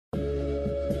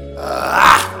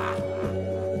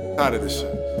Tired of this shit.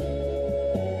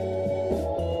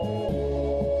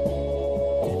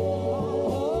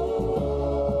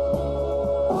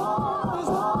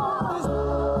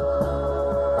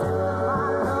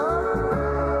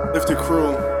 Lifted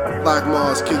Crew, Black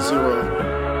Mars, Kid Zero.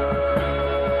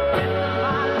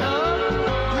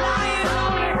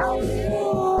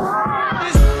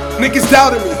 Niggas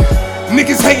doubted me,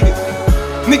 niggas hated,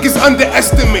 niggas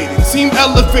underestimated. Seem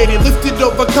elevated, lifted,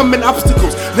 overcoming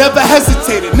obstacles. Never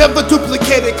hesitated, never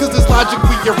duplicated, cause it's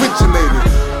logically originated.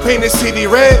 Painted city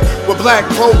red with black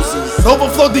roses.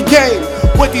 Overflowed the game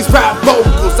with these rap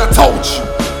vocals. I told you,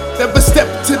 never step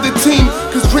to the team,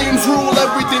 cause dreams rule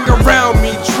everything around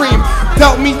me. Dream,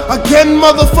 doubt me again,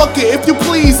 motherfucker, if you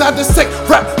please. I dissect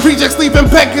rap rejects, leaving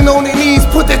begging on their knees.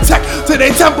 Put the tech to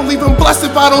their temple, leaving blessed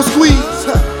if I don't squeeze.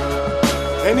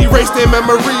 And erase their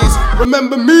memories.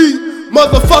 Remember me,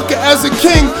 motherfucker, as a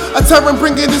king. A tyrant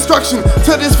bringing destruction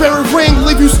to this very ring.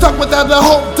 Leave you stuck without a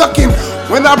hope ducking.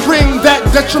 When I bring that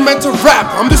detrimental rap,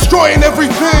 I'm destroying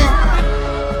everything.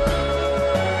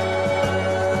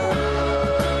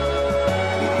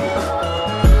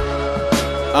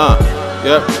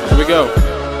 Yep, here we go.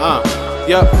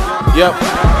 Yep.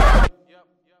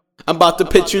 I'm about to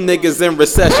pitch you niggas in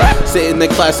recession. Sitting in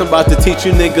class, I'm about to teach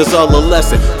you niggas all a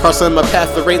lesson. Crossing my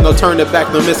path, there ain't no turning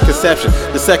back, no misconception.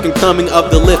 The second coming of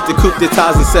the lifted Coop De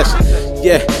Ta's in session.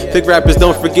 Yeah, big rappers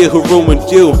don't forget who ruined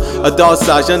you. A dog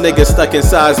size, young niggas stuck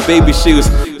inside baby shoes.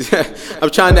 I'm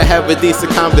trying to have a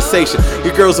decent conversation.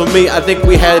 You girls with me, I think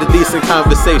we had a decent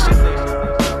conversation.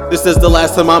 This is the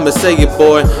last time I'ma say it,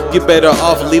 boy. You better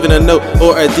off leaving a note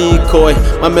or a decoy.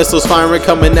 My missiles firing,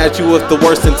 coming at you with the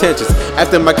worst intentions.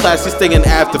 After my class, he's staying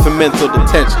after for mental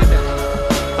detention.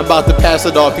 I'm about to pass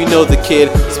it off, you know the kid.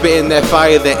 Spitting that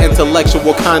fire, that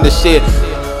intellectual kind of shit.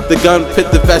 The gun, pit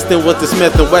the vest in with the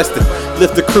Smith & Wesson.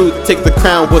 Lift the crew, take the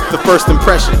crown with the first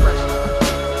impression.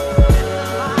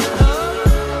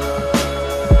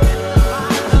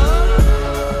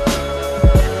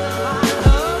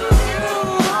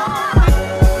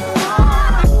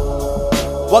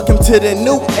 Welcome to the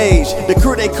new age. The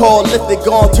crew they call lifted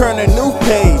gon' turn a new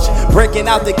page.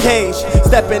 Breaking out the cage,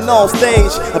 stepping on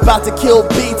stage. About to kill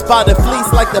beats by the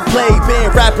fleece like the plague. Been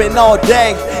rapping all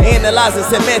day, analyzing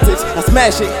semantics. I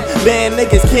smash it, man,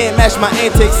 niggas can't match my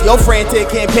antics. Yo frantic,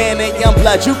 can't panic, young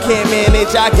blood, you can't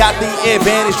manage. I got the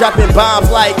advantage, dropping bombs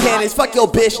like cannons. Fuck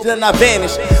your bitch, then I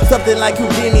vanish. Something like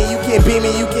Houdini, you can't beat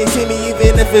me, you can't see me.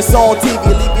 Even if it's on TV,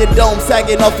 leave your dome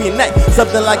sagging off your neck.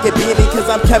 Something like a beanie,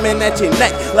 cause I'm coming at your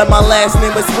neck. Like my last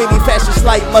name was Sweeney, fashion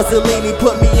slight Mussolini,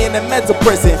 put me in a mental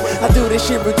prison. I do this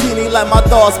shit routinely like my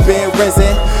thoughts been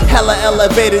risen. Hella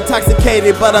elevated,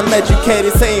 intoxicated, but I'm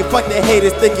educated. Saying fuck the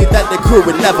haters, thinking that the crew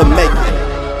would never make it.